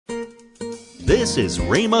This is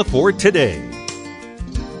Rhema for today.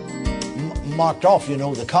 Marked off,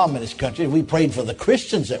 the communist country. We prayed for the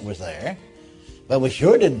Christians that was there, but we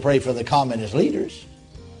sure didn't pray for the communist leaders.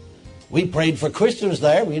 We prayed for Christians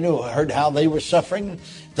there. We heard how they were suffering.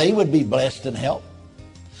 They would be blessed and helped.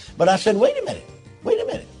 But I said, wait a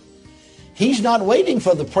minute. He's not waiting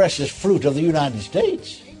for the precious fruit of the United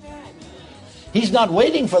States. He's not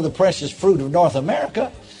waiting for the precious fruit of North America.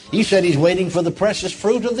 He said he's waiting for the precious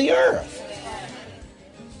fruit of the earth.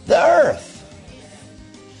 The earth.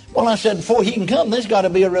 Well, I said, before he can come, there's got to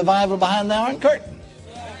be a revival behind the Iron Curtain.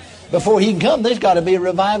 Before he can come, there's got to be a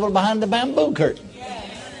revival behind the bamboo curtain.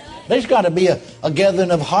 There's got to be a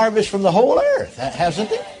gathering of harvest from the whole earth, hasn't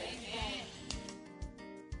there?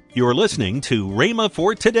 You're listening to Rhema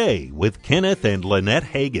for Today with Kenneth and Lynette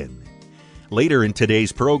Hagin. Later in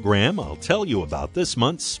today's program, I'll tell you about this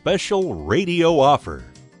month's special radio offer.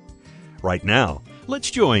 Right now,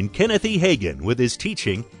 let's join Kenneth E. Hagin with his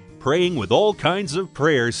teaching, Praying with All Kinds of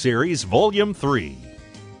Prayer Series, Volume 3.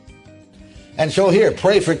 And so here,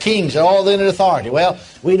 pray for kings and all in authority. Well,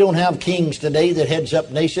 we don't have kings today that heads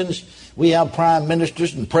up nations. We have prime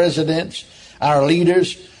ministers and presidents, our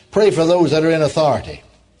leaders. Pray for those that are in authority,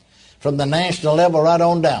 from the national level right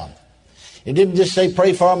on down. It didn't just say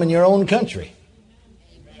pray for them in your own country.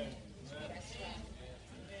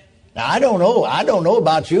 Now, I don't know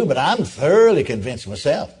about you, but I'm thoroughly convinced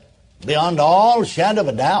myself, beyond all shadow of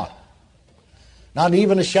a doubt, not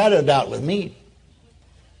even a shadow of doubt with me,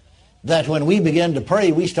 that when we began to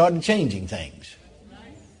pray, we started changing things.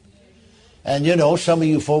 And some of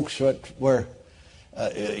you folks were,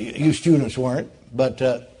 you students weren't, but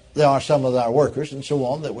there are some of our workers and so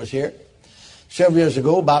on that was here several years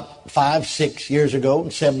ago, about 5, 6 years ago,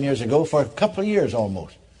 and 7 years ago, for a couple of years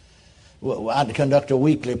almost. I had to conduct a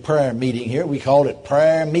weekly prayer meeting here. We called it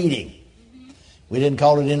prayer meeting. We didn't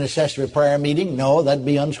call it intercessory prayer meeting. No, that'd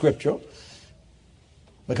be unscriptural,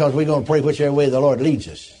 because we're going to pray whichever way the Lord leads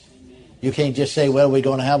us. You can't just say, well, we're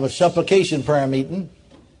going to have a supplication prayer meeting.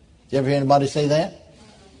 Did you ever hear anybody say that?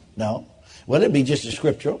 No. Well, it'd be just as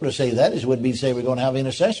scriptural to say that as it would be to say we're going to have an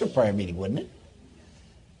intercessory prayer meeting, wouldn't it?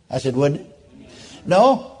 I said, wouldn't it?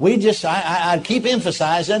 No, I'd keep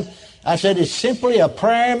emphasizing. I said, it's simply a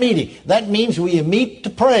prayer meeting. That means we meet to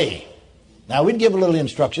pray. Now, we'd give a little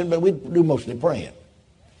instruction, but we'd do mostly praying.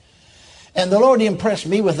 And the Lord impressed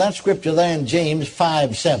me with that scripture there in James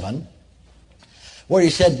 5:7, where he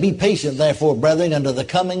said, be patient, therefore, brethren, unto the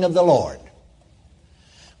coming of the Lord.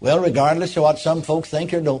 Well, regardless of what some folks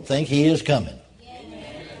think or don't think, he is coming.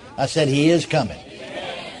 I said, he is coming.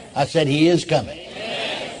 I said, he is coming.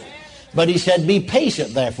 But he said, be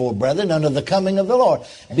patient, therefore, brethren, unto the coming of the Lord.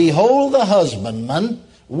 Behold, the husbandman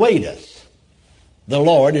waiteth. The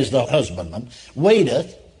Lord is the husbandman,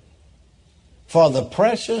 waiteth for the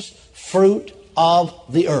precious fruit of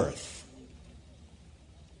the earth.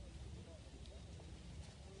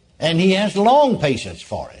 And he has long patience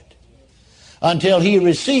for it, until he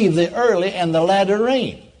receive the early and the latter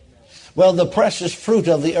rain. Well, the precious fruit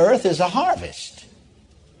of the earth is a harvest.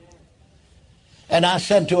 And I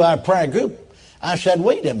said to our prayer group, I said,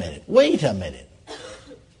 wait a minute.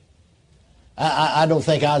 I don't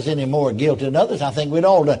think I was any more guilty than others. I think we'd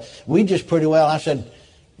all done. We just pretty well, I said,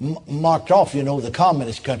 marked off, the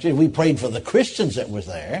communist country. We prayed for the Christians that was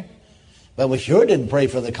there, but we sure didn't pray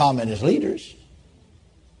for the communist leaders.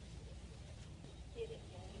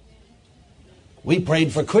 We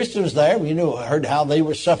prayed for Christians there. We heard how they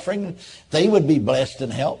were suffering. They would be blessed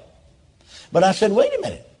and helped. But I said, wait a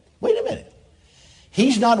minute.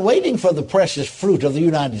 He's not waiting for the precious fruit of the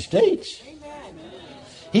United States.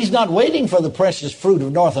 He's not waiting for the precious fruit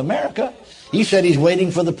of North America. He said he's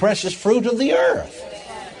waiting for the precious fruit of the earth.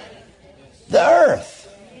 The earth.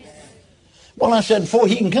 Well, I said, before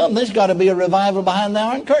he can come, there's got to be a revival behind the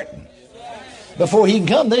Iron Curtain. Before he can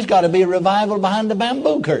come, there's got to be a revival behind the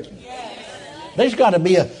bamboo curtain. There's got to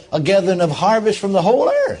be a gathering of harvest from the whole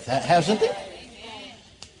earth, hasn't there?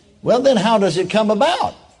 Well, then how does it come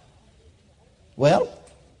about? Well,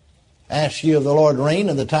 ask ye of the Lord rain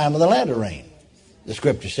in the time of the latter rain, the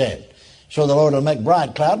scripture said. So the Lord will make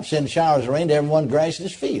bright clouds, send showers of rain to everyone grass in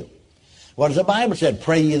his field. What does the Bible say?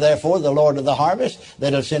 Pray ye therefore the Lord of the harvest,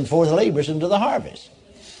 that he'll send forth laborers into the harvest.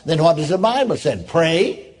 Then what does the Bible say?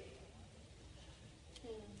 Pray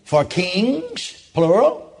for kings,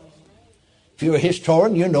 plural. If you're a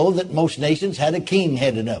historian, you know that most nations had a king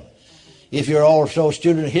headed up. If you're also a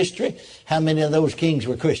student of history, how many of those kings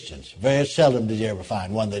were Christians? Very seldom did you ever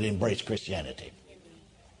find one that embraced Christianity.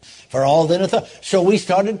 For all then, so we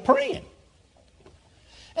started praying.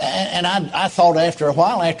 And I thought after a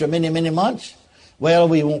while, after many, many months, well,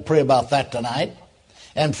 we won't pray about that tonight.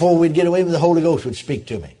 And before we'd get away, the Holy Ghost would speak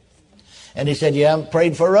to me. And he said, you haven't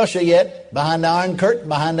prayed for Russia yet, behind the Iron Curtain,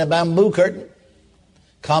 behind the bamboo curtain.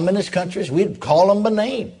 Communist countries, we'd call them by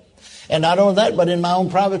name. And not only that, but in my own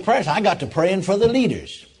private prayers, I got to praying for the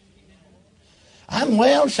leaders. I'm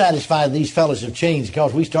well satisfied these fellows have changed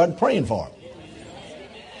because we started praying for them.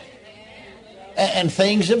 And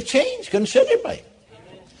things have changed considerably.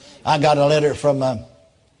 I got a letter from,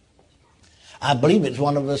 I believe it's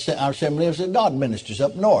one of our Assemblies of God ministers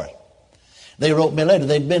up north. They wrote me a letter.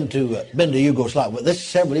 They'd been to Yugoslavia. This is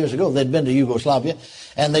several years ago. They'd been to Yugoslavia.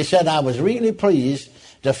 And they said, I was really pleased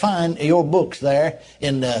to find your books there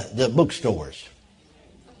in the bookstores.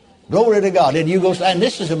 Glory to God. In Yugoslavia. And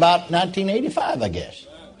this is about 1985, I guess.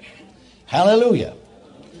 Hallelujah.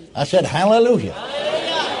 I said, hallelujah.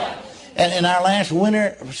 And in our last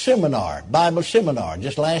winter seminar, Bible seminar,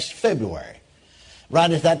 just last February,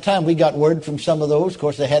 right at that time, we got word from some of those. Of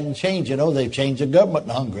course, they hadn't changed. You know, they've changed the government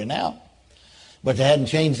in Hungary now. But they hadn't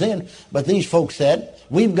changed then. But these folks said,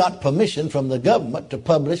 we've got permission from the government to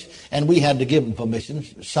publish, and we had to give them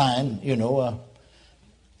permission, sign,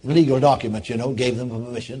 legal documents, gave them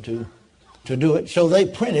permission to do it. So they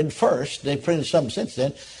printed first. They printed some since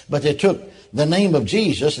then. But they took the name of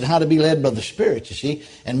Jesus and how to be led by the Spirit, you see,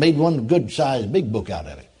 and made one good-sized big book out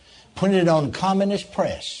of it. Printed it on communist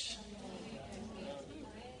press.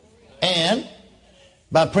 And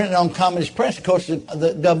by printing on communist press, of course,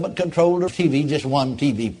 the government controlled the TV, just one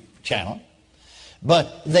TV channel.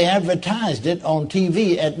 But they advertised it on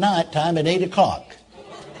TV at night time at 8 o'clock.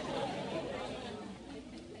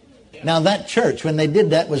 Now that church, when they did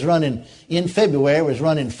that, was running, in February, was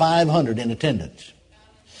running 500 in attendance.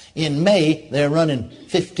 In May, they're running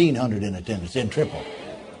 1,500 in attendance in triple.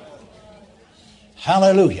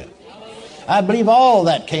 Hallelujah. I believe all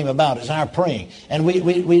that came about as our praying. And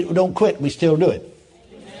we don't quit, we still do it.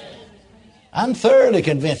 I'm thoroughly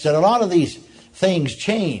convinced that a lot of these things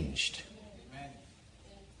changed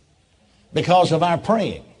because of our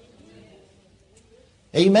praying.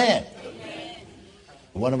 Amen.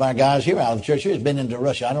 One of our guys here out of the church here has been into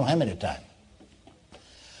Russia, I don't know how many times.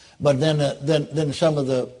 But then some of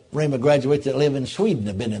the Rhema graduates that live in Sweden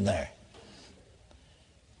have been in there.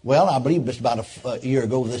 Well, I believe it's about a year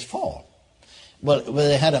ago this fall. Well,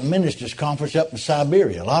 they had a ministers' conference up in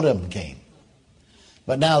Siberia. A lot of them came.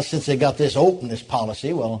 But now, since they got this openness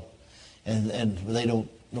policy, well, and they don't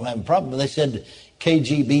have a problem. But they said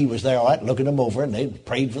KGB was there, all right, looking them over, and they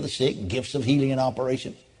prayed for the sick and gifts of healing and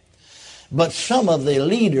operation. But some of the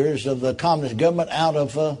leaders of the communist government out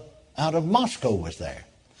of Moscow was there.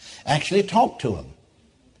 Actually talked to them.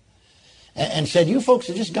 And said, you folks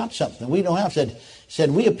have just got something we don't have.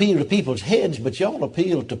 Said we appeal to people's heads, but y'all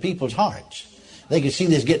appeal to people's hearts. They could see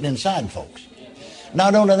this getting inside folks.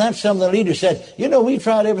 Not only that, some of the leaders said, we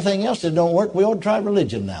tried everything else that don't work. We ought to try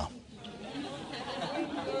religion now.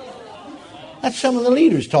 That's some of the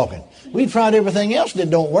leaders talking. We tried everything else that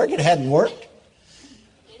don't work. It hadn't worked.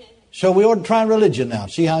 So we ought to try religion now,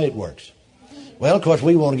 see how it works. Well, of course,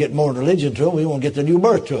 we want to get more religion to them. We want to get the new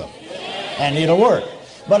birth to them. And it'll work.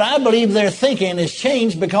 But I believe their thinking has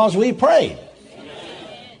changed because we prayed.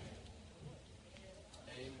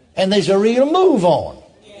 And there's a real move on.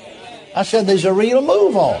 I said there's a real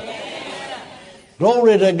move on.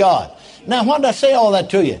 Glory to God. Now, why did I say all that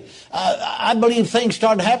to you? I believe things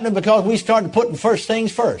started happening because we started putting first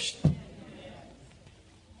things first.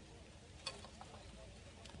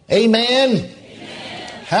 Amen.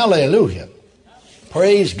 Amen. Hallelujah.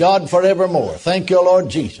 Praise God forevermore. Thank you, Lord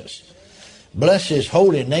Jesus. Bless His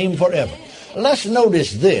holy name forever. Let's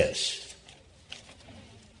notice this.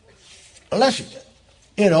 Let's,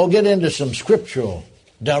 get into some scriptural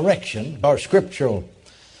direction or scriptural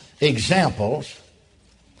examples.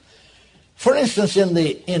 For instance, in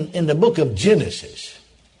the book of Genesis.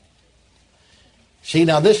 See,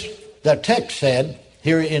 now the text said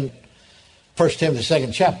here in 1 Timothy,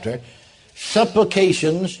 2nd chapter,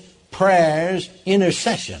 supplications, prayers,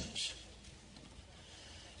 intercessions.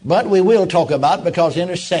 But we will talk about, because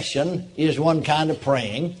intercession is one kind of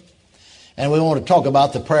praying, and we want to talk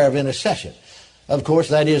about the prayer of intercession. Of course,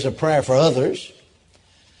 that is a prayer for others.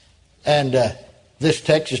 And this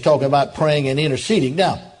text is talking about praying and interceding.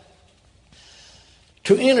 Now,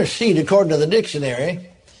 to intercede, according to the dictionary,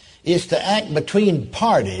 is to act between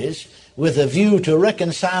parties with a view to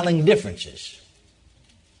reconciling differences.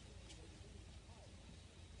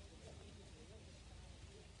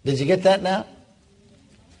 Did you get that now?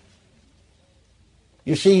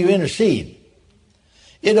 You see, you intercede.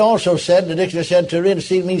 It also said, the dictionary said, to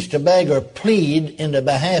intercede means to beg or plead in the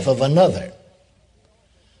behalf of another.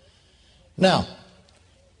 Now,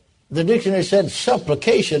 The dictionary said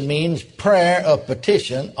supplication means prayer of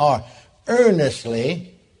petition or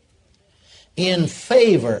earnestly in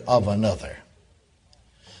favor of another.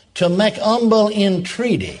 To make humble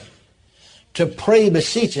entreaty, to pray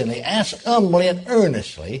beseechingly, ask humbly and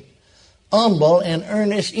earnestly, humble and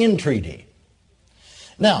earnest entreaty.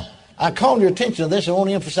 Now, I call your attention to this, I want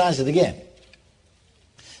to emphasize it again.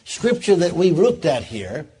 Scripture that we've looked at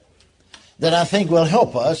here that I think will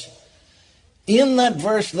help us, in that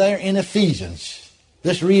verse there in Ephesians,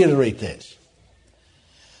 let's reiterate this.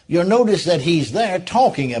 You'll notice that he's there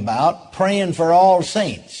talking about praying for all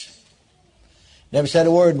saints. Never said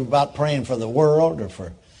a word about praying for the world or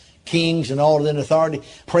for kings and all in authority.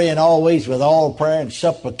 Praying always with all prayer and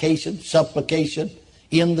supplication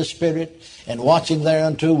in the Spirit, and watching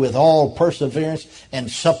thereunto with all perseverance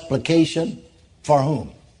and supplication. For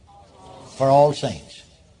whom? For all saints.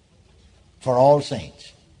 For all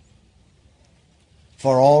saints.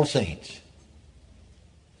 For all saints.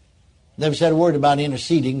 Never said a word about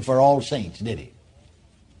interceding for all saints, did he?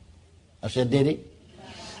 I said, did he?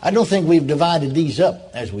 I don't think we've divided these up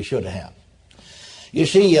as we should have. You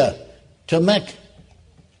see, to make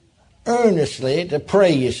earnestly, to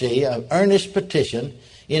pray, you see, an earnest petition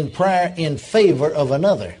in prayer in favor of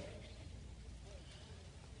another.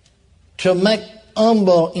 To make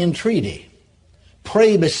humble entreaty,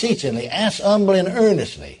 pray beseechingly, ask humbly and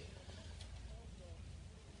earnestly.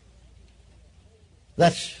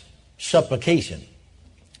 That's supplication.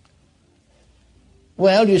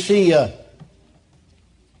 Well, you see,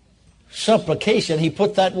 supplication, he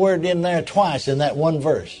put that word in there twice in that one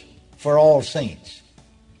verse, for all saints.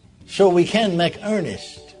 So we can make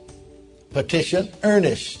earnest petition,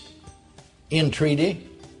 earnest entreaty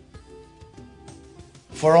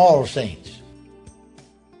for all saints.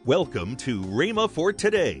 Welcome to Rhema for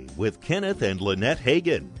Today with Kenneth and Lynette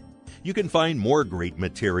Hagin. You can find more great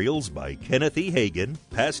materials by Kenneth E. Hagin,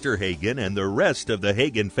 Pastor Hagin, and the rest of the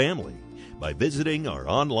Hagin family by visiting our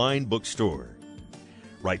online bookstore.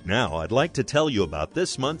 Right now, I'd like to tell you about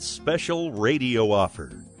this month's special radio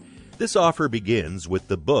offer. This offer begins with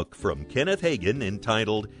the book from Kenneth Hagin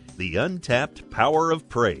entitled The Untapped Power of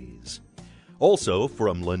Praise. Also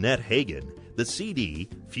from Lynette Hagin, the CD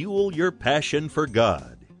Fuel Your Passion for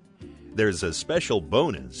God. There's a special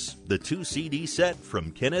bonus, the 2-CD set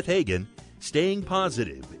from Kenneth Hagin, Staying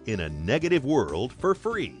Positive in a Negative World, for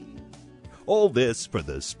free. All this for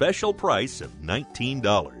the special price of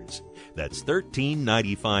 $19. That's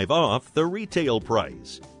 $13.95 off the retail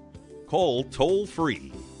price. Call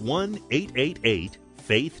toll-free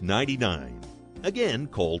 1-888-FAITH-99. Again,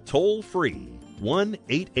 call toll-free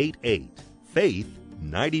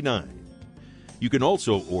 1-888-FAITH-99. You can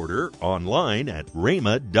also order online at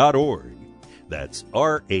rhema.org. That's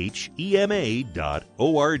RHEMA.org.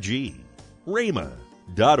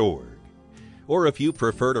 rhema.org. Or if you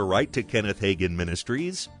prefer to write to Kenneth Hagin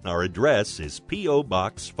Ministries, our address is P.O.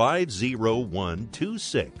 Box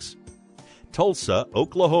 50126, Tulsa,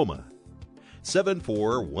 Oklahoma,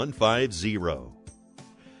 74150.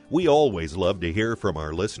 We always love to hear from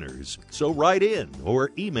our listeners, so write in or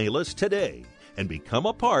email us today and become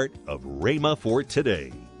a part of Rhema for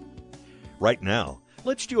Today. Right now,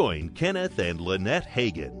 let's join Kenneth and Lynette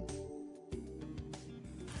Hagin.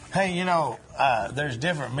 Hey, there's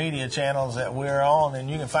different media channels that we're on, and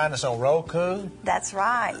you can find us on Roku. That's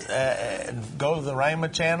right. Go to the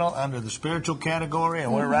Rhema channel under the spiritual category,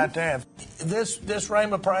 and we're right there. This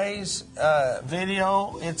Rhema Praise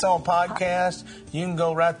video, it's on podcast. You can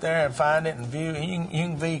go right there and find it and view. You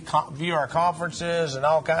can view our conferences and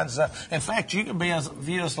all kinds of stuff. In fact, you can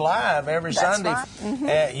view us live every Sunday.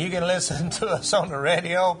 Right. You can listen to us on the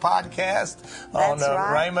radio podcast, on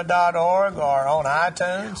rhema.org or on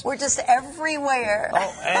iTunes. We're just everywhere.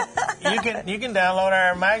 Oh, and you can download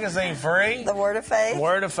our magazine free, The Word of Faith.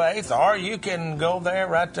 Word of Faith, or you can go there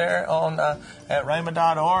right there on at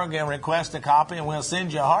rhema.org and request a copy, and we'll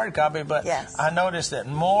send you a hard copy. But yes. I noticed that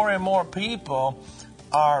more and more people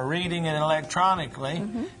are reading it electronically,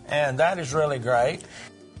 and that is really great.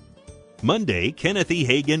 Monday, Kenneth E.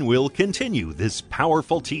 Hagin will continue this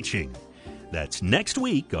powerful teaching. That's next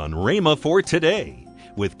week on Rhema for Today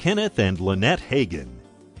with Kenneth and Lynette Hagin.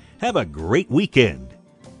 Have a great weekend.